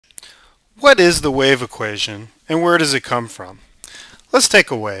What is the wave equation and where does it come from? Let's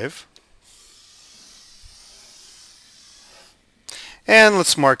take a wave and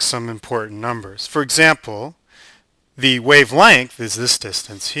let's mark some important numbers. For example, the wavelength is this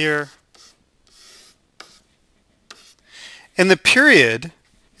distance here, and the period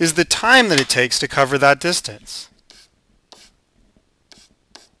is the time that it takes to cover that distance.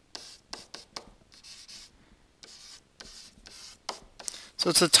 So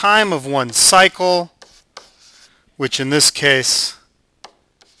it's the time of one cycle, which in this case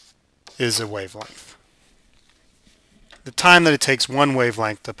is a wavelength. The time that it takes one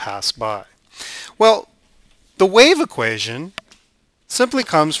wavelength to pass by. Well, the wave equation simply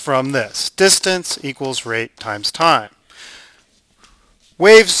comes from this. Distance equals rate times time.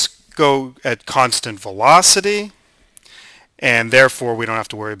 Waves go at constant velocity, and therefore we don't have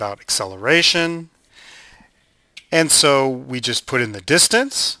to worry about acceleration. And so we just put in the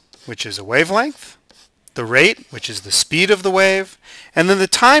distance, which is a wavelength, the rate, which is the speed of the wave, and then the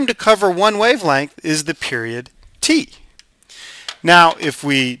time to cover one wavelength is the period t. Now, if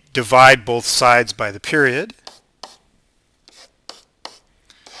we divide both sides by the period,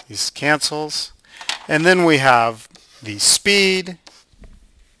 this cancels, and then we have the speed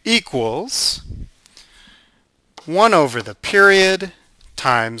equals 1 over the period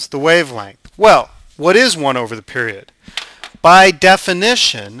times the wavelength. Well, what is 1 over the period? By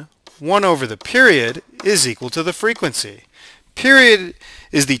definition, 1 over the period is equal to the frequency. Period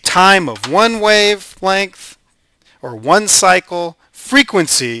is the time of one wavelength or one cycle.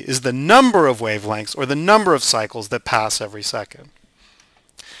 Frequency is the number of wavelengths or the number of cycles that pass every second.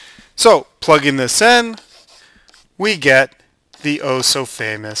 So, plugging this in, we get the oh so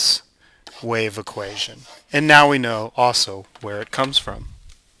famous wave equation. And now we know also where it comes from.